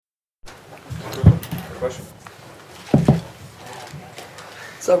question.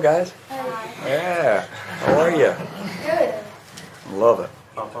 What's up, guys? Hi. Yeah. How are you? Good. Love it.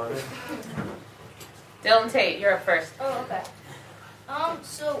 Hop on it. Dylan Tate, you're up first. Oh, okay.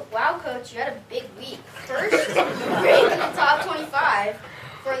 So, wow, Coach, you had a big week. First, you rank in the top 25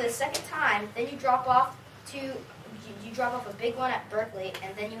 for the second time. Then you drop off a big one at Berkeley,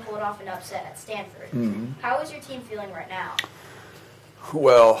 and then you hold off an upset at Stanford. Mm-hmm. How is your team feeling right now?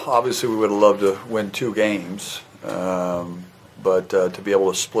 Well, obviously we would have loved to win 2 games, but to be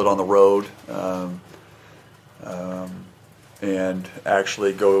able to split on the road and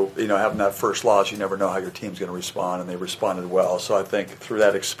actually go, having that first loss, you never know how your team's going to respond, and they responded well. So I think through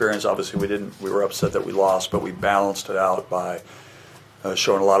that experience, obviously we were upset that we lost, but we balanced it out by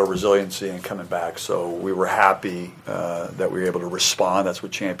showing a lot of resiliency and coming back. So we were happy that we were able to respond. That's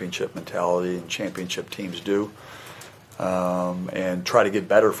what championship mentality and championship teams do. And try to get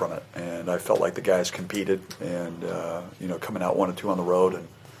better from it. And I felt like the guys competed, and coming out 1-2 on the road, and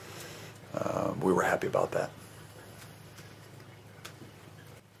we were happy about that.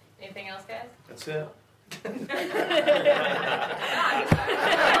 Anything else, guys? That's it. Dylan,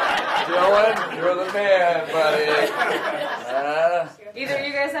 you're the man, buddy. Either of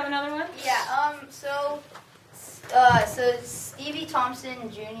you guys have another one? Yeah. So Stevie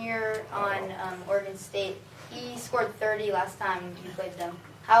Thompson Jr. on Oregon State, he scored 30 last time you played them.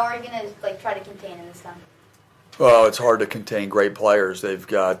 How are you gonna try to contain him this time? Well, it's hard to contain great players. They've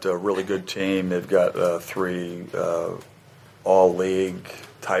got a really good team. They've got 3 all-league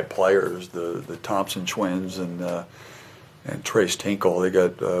type players, the Thompson twins and Trace Tinkle. They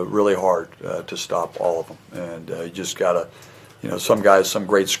got really hard to stop all of them. And you just got to, some guys, some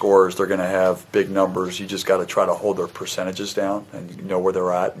great scorers, they're going to have big numbers. You just got to try to hold their percentages down and know where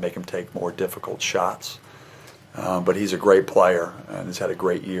they're at and make them take more difficult shots. But he's a great player and has had a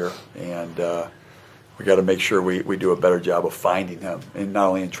great year. And we got to make sure we do a better job of finding him, and not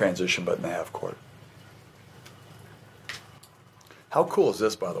only in transition but in the half court. How cool is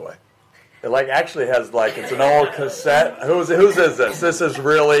this, by the way? It actually has it's an old cassette. Whose is this? This is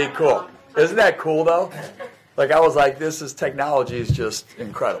really cool. Isn't that cool though? I was like, this is technology is just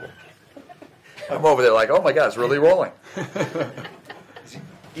incredible. I'm over there oh my God, it's really rolling. Is it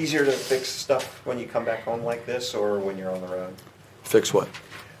easier to fix stuff when you come back home like this, or when you're on the road? Fix what?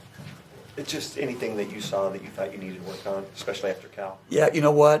 It's just anything that you saw that you thought you needed to work on, especially after Cal. Yeah, you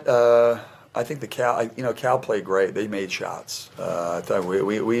know what? I think Cal played great. They made shots. I thought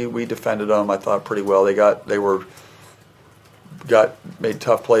we defended them. I thought pretty well. They made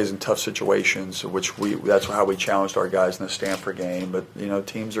tough plays in tough situations, that's how we challenged our guys in the Stanford game. But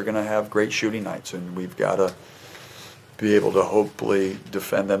teams are going to have great shooting nights, and we've got to be able to hopefully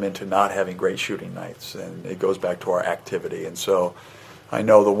defend them into not having great shooting nights. And it goes back to our activity. And so I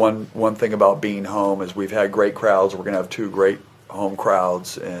know the one thing about being home is we've had great crowds. We're going to have 2 great home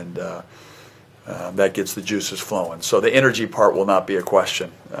crowds, and that gets the juices flowing. So the energy part will not be a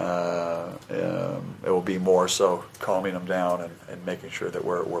question. It will be more so calming them down and making sure that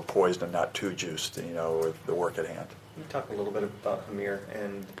we're poised and not too juiced, with the work at hand. You talk a little bit about Amir,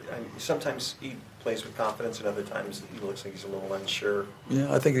 and sometimes he plays with confidence, and other times he looks like he's a little unsure.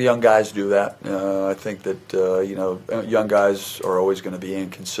 Yeah, I think the young guys do that. I think that young guys are always going to be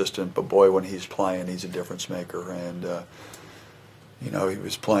inconsistent, but boy, when he's playing, he's a difference maker. And he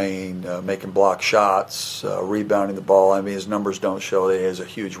was playing, making block shots, rebounding the ball. I mean, his numbers don't show that he has a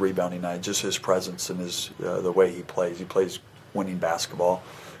huge rebounding night. Just his presence and the way he plays. He plays winning basketball.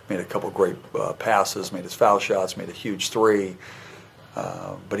 Made a couple great passes, made his foul shots, made a huge 3.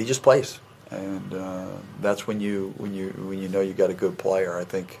 But he just plays, and that's when you know you got a good player. I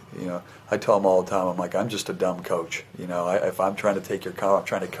think I tell him all the time. I'm like, I'm just a dumb coach. If I'm trying to take your call, I'm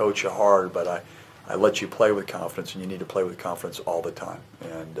trying to coach you hard, but I let you play with confidence, and you need to play with confidence all the time.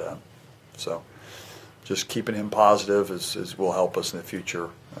 And so just keeping him positive will help us in the future.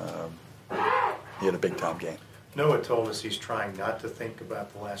 He had a big-time game. Noah told us he's trying not to think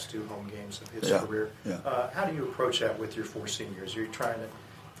about the last 2 home games of his career. Yeah. How do you approach that with your 4 seniors? Are you trying to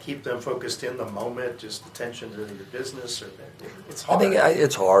keep them focused in the moment, just attention to your business, or it's hard? I think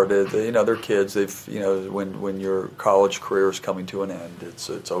it's hard. They're kids. They've when your college career is coming to an end,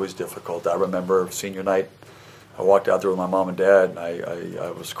 it's always difficult. I remember senior night, I walked out there with my mom and dad, and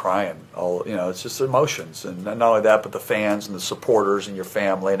I was crying. It's just emotions, and not only that, but the fans and the supporters and your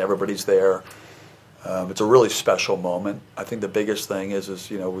family and everybody's there. It's a really special moment. I think the biggest thing is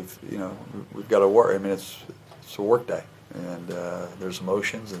we've got to work. I mean, it's a work day, and there's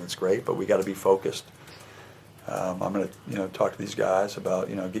emotions, and it's great, but we got to be focused. I'm going to talk to these guys about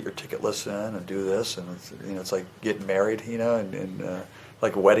get your ticket list in and do this, and it's like getting married, and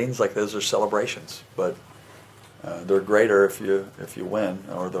like weddings, like those are celebrations, but they're greater if you win,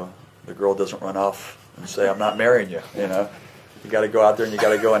 or the girl doesn't run off and say, "I'm not marrying you." You know, you got to go out there and you got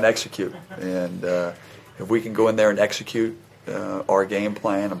to go and execute. And if we can go in there and execute our game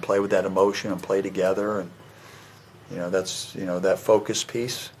plan and play with that emotion and play together, and that's that focus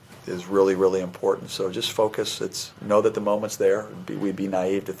piece is really, really important. So just focus. Know that the moment's there. We'd be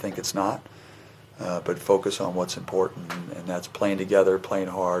naive to think it's not. But focus on what's important, and that's playing together, playing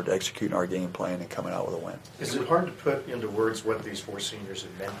hard, executing our game plan, and coming out with a win. Is it hard to put into words what these 4 seniors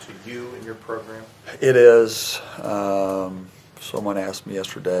have meant to you in your program? It is. Someone asked me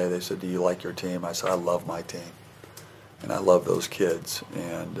yesterday, they said, "Do you like your team?" I said, "I love my team, and I love those kids."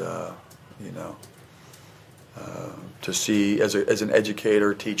 And, to see, as an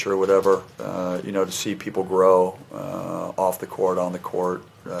educator, teacher, whatever, to see people grow off the court, on the court,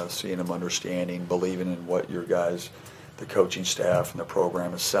 seeing them understanding, believing in what your guys, the coaching staff and the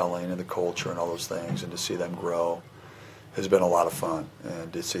program is selling, and the culture and all those things, and to see them grow has been a lot of fun.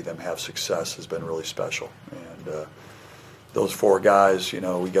 And to see them have success has been really special. And those 4 guys,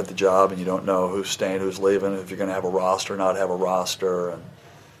 we got the job, and you don't know who's staying, who's leaving, if you're going to have a roster or not have a roster. And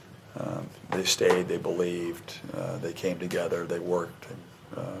they stayed, they believed, they came together, they worked, and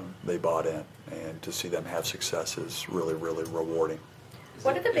they bought in. And to see them have success is really, really rewarding.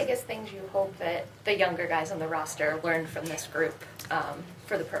 What are the biggest things you hope that the younger guys on the roster learn from this group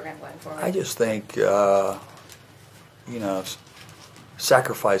for the program going forward? I just think,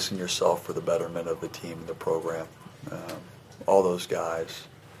 sacrificing yourself for the betterment of the team and the program. All those guys.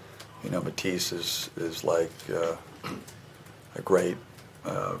 Matisse is like a great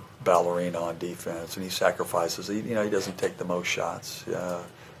ballerina on defense, and he sacrifices. He doesn't take the most shots.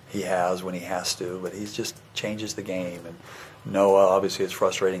 He has when he has to, but he just changes the game. And Noah, obviously, it's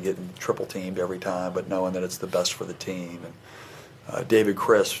frustrating getting triple teamed every time, but knowing that it's the best for the team. And David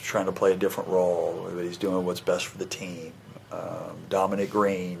Chris trying to play a different role, but he's doing what's best for the team. Dominic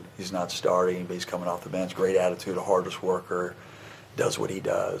Green, he's not starting, but he's coming off the bench. Great attitude, a hardest worker, does what he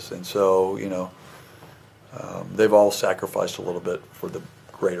does. And so, they've all sacrificed a little bit for the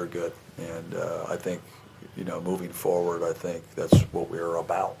greater good. And I think, moving forward, I think that's what we're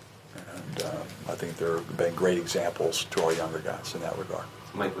about. And I think they've been great examples to our younger guys in that regard.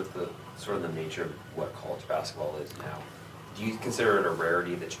 Mike, with the sort of the nature of what college basketball is now, do you consider it a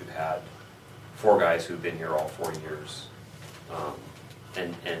rarity that you've had 4 guys who've been here all 4 years,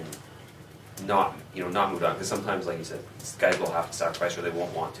 and not moved on? Because sometimes, like you said, these guys will have to sacrifice, or they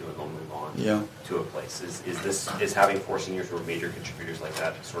won't want to, and they'll move on to a place. Is having 4 seniors who are major contributors like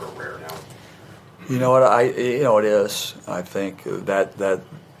that sort of rare now? You know what? It is. I think that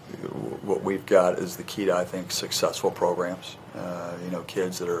what we've got is the key to, I think, successful programs.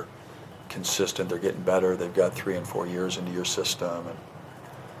 Kids that are consistent, they're getting better. They've got 3 and 4 years into your system, and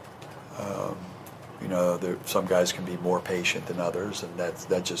some guys can be more patient than others, and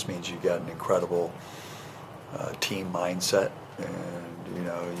that just means you got an incredible team mindset, and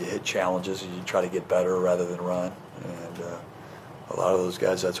you hit challenges and you try to get better rather than run. And a lot of those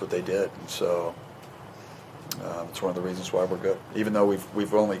guys, that's what they did. And so it's one of the reasons why we're good. Even though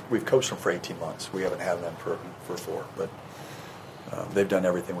we've coached them for 18 months, we haven't had them for 4, but they've done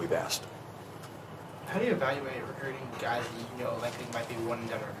everything we've asked. How do you evaluate recruiting guys that likely might be one and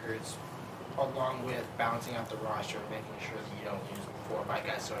done recruits, along with balancing out the roster and making sure that you don't use 4 or 5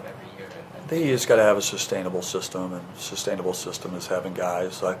 guys sort of every year? I think you just got to have a sustainable system, and sustainable system is having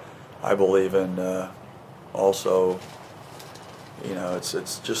guys. I believe in also.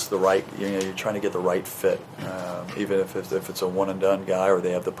 It's just the right. You're trying to get the right fit, even if it's a one and done guy or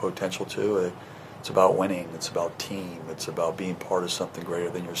they have the potential to. It's about winning. It's about team. It's about being part of something greater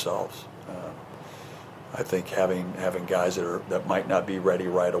than yourselves. I think having guys that might not be ready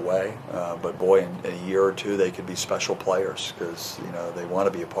right away, but boy, in a year or 2 they could be special players because they want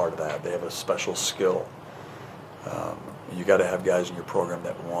to be a part of that. They have a special skill. You got to have guys in your program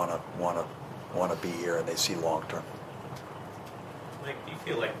that want to be here and they see long term. Mike, do you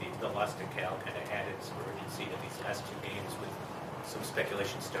feel like the loss to Cal kind of added some urgency to these last 2 games with some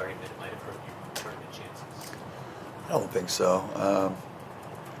speculation starting that it might have hurt your tournament chances? I don't think so.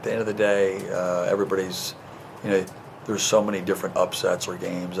 At the end of the day, everybody's, there's so many different upsets or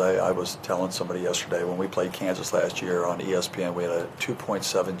games. I was telling somebody yesterday, when we played Kansas last year on ESPN, we had a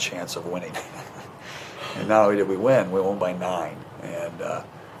 2.7 chance of winning. And not only did we win by 9. And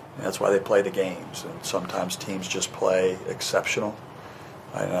that's why they play the games. And sometimes teams just play exceptional.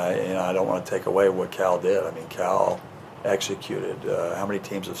 And I don't want to take away what Cal did. I mean, Cal executed. How many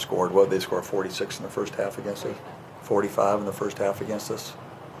teams have scored? They scored 46 in the first half against us? 45 in the first half against us?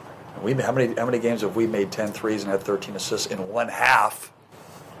 And how many games have we made 10 threes and had 13 assists in one half?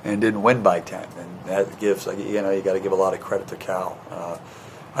 and didn't win by 10. And that gives, you got to give a lot of credit to Cal.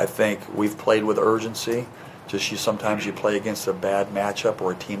 I think we've played with urgency. Sometimes you play against a bad matchup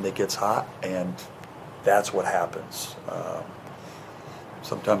or a team that gets hot, and that's what happens.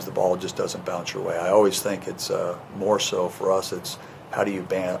 Sometimes the ball just doesn't bounce your way. I always think it's more so for us, it's how do you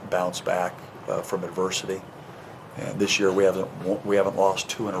bounce back from adversity. And this year we haven't lost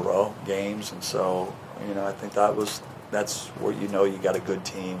 2 in a row games, and so I think that's where you got a good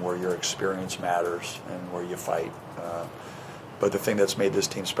team, where your experience matters and where you fight. But the thing that's made this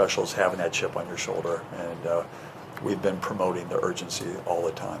team special is having that chip on your shoulder, and we've been promoting the urgency all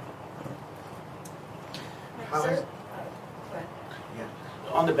the time.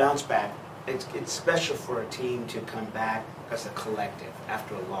 On the bounce back, it's special for a team to come back as a collective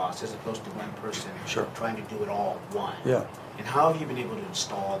after a loss, as opposed to one person trying to do it all one. Yeah. And how have you been able to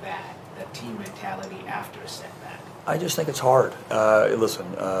install that team mentality after a setback? I just think it's hard. Listen,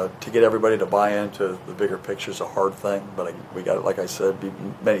 to get everybody to buy into the bigger picture is a hard thing, but we got, like I said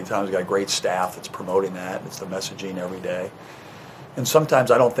many times, we got a great staff that's promoting that. It's the messaging every day. And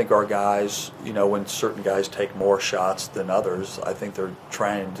sometimes I don't think our guys, when certain guys take more shots than others, I think they're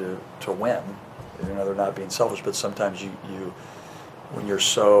trying to win. They're not being selfish, but sometimes you when you're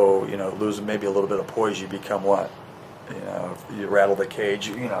so, losing maybe a little bit of poise, you become what? You rattle the cage,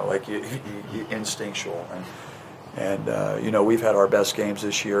 like you instinctual. And we've had our best games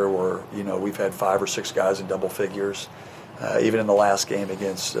this year where, we've had 5 or 6 guys in double figures. Even in the last game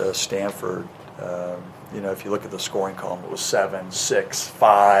against Stanford, if you look at the scoring column, it was 7, 6,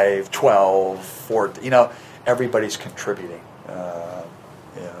 5, 12, 14. Everybody's contributing.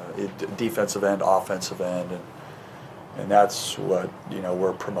 Defensive end, offensive end, and that's what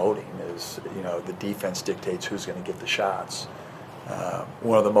we're promoting is the defense dictates who's going to get the shots.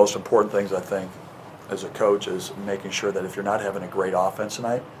 One of the most important things I think as a coach is making sure that if you're not having a great offense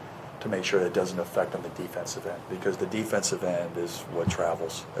tonight, to make sure that it doesn't affect on the defensive end, because the defensive end is what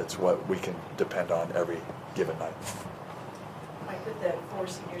travels. It's what we can depend on every given night. Mike, with the 4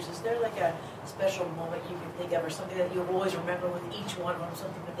 seniors, is there like a special moment you can think of, or something that you'll always remember with each one of them,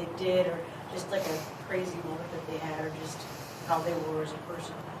 something that they did, or just like a crazy moment that they had, or just how they were as a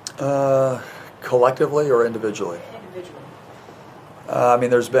person? Collectively or individually? Individually.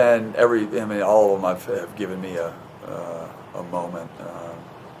 There's been all of them have given me a moment.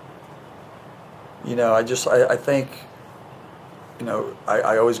 I think,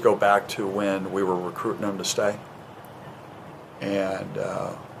 I always go back to when we were recruiting them to stay. And,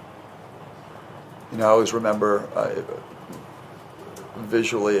 I always remember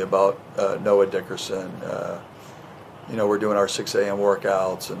visually about Noah Dickerson. We're doing our 6 a.m.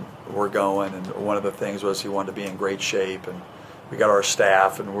 workouts, and we're going, and one of the things was he wanted to be in great shape, and we got our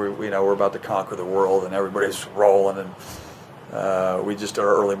staff, and we're about to conquer the world, and everybody's rolling, and we just did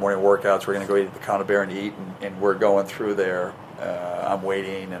our early morning workouts. We're going to go eat at the Counter Bear and eat, and we're going through there. I'm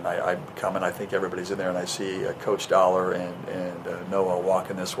waiting, and I come, and I think everybody's in there, and I see Coach Dollar and Noah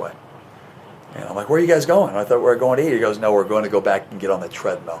walking this way. And I'm like, where are you guys going? I thought we were going to eat. He goes, no, we're going to go back and get on the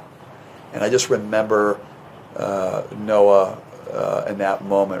treadmill. And I just remember Noah in that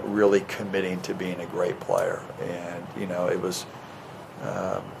moment really committing to being a great player. And,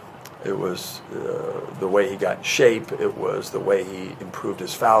 it was the way he got in shape. It was the way he improved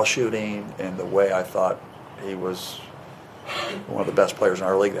his foul shooting, and the way I thought he was one of the best players in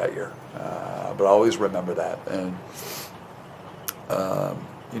our league that year. But I always remember that. And,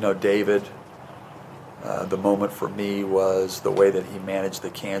 David, the moment for me was the way that he managed the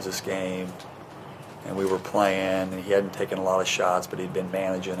Kansas game. And we were playing, and he hadn't taken a lot of shots, but he'd been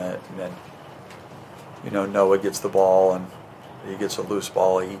managing it. And then, Noah gets the ball, and he gets a loose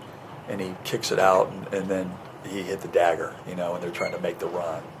ball, and he kicks it out, and then he hit the dagger, and they're trying to make the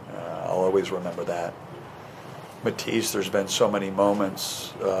run. I'll always remember that. Matisse, there's been so many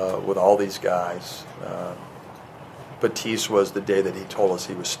moments with all these guys. Matisse was the day that he told us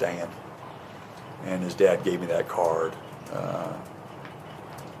he was staying, and his dad gave me that card.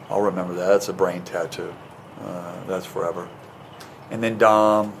 I'll remember that. That's a brain tattoo. That's forever. And then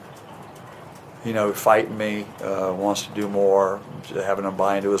Dom, fighting me, wants to do more, having him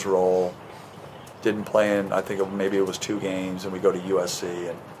buy into his role. Didn't play in, I think maybe it was 2 games, and we go to USC,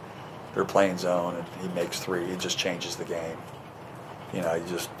 and they're playing zone, and he makes 3. He just changes the game. And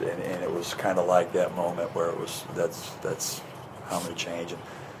it was kind of like that moment where it was, that's how I'm going to change. And,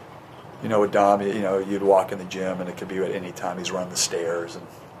 with Dom, you'd walk in the gym, and it could be at any time he's running the stairs, and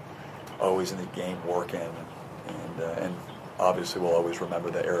always in the game working, and obviously we'll always remember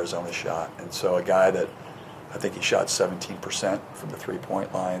the Arizona shot. And so a guy that I think he shot 17% from the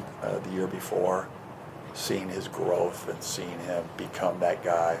 3-point line the year before, seeing his growth and seeing him become that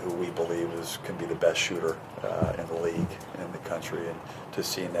guy who we believe can be the best shooter in the league, in the country, and to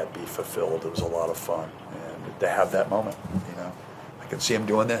seeing that be fulfilled, it was a lot of fun. And to have that moment, I can see him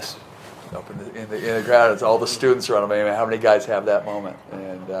doing this up in the crowd. It's all the students around him. I mean, how many guys have that moment?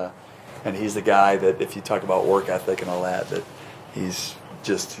 And he's the guy that, if you talk about work ethic and all that he's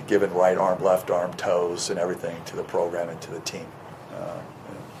just given right arm, left arm, toes, and everything to the program and to the team. And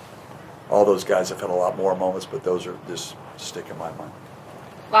all those guys have had a lot more moments, but those are just stick in my mind.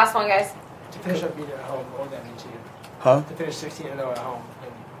 Last one, guys. To finish up being at home, what would that mean to you? Huh? To finish 16-0 at home,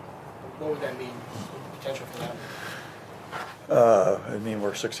 and what would that mean? Potential for that? I mean,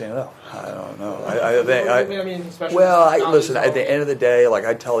 we're 16-0. I don't know. I think. Especially Listen. At the end of the day, like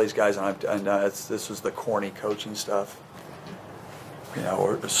I tell these guys, this is the corny coaching stuff.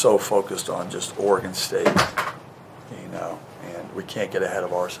 We're so focused on just Oregon State, and we can't get ahead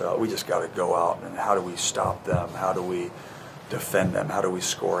of ourselves. We just got to go out and how do we stop them? How do we defend them? How do we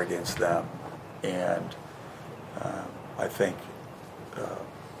score against them? And I think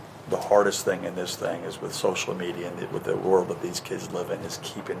the hardest thing in this thing is with social media and with the world that these kids live in is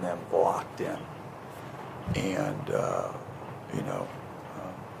keeping them locked in. And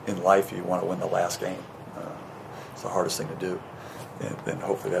in life you want to win the last game. It's the hardest thing to do. And then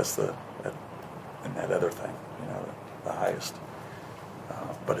hopefully that's that other thing, the highest.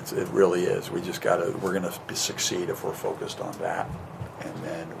 But it really is. We're going to succeed if we're focused on that. And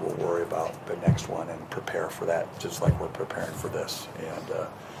then we'll worry about the next one and prepare for that, just like we're preparing for this. And,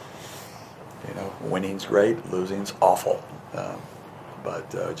 winning's great, losing's awful. But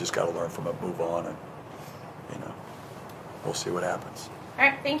just got to learn from it, move on, and, we'll see what happens. All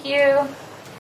right, thank you.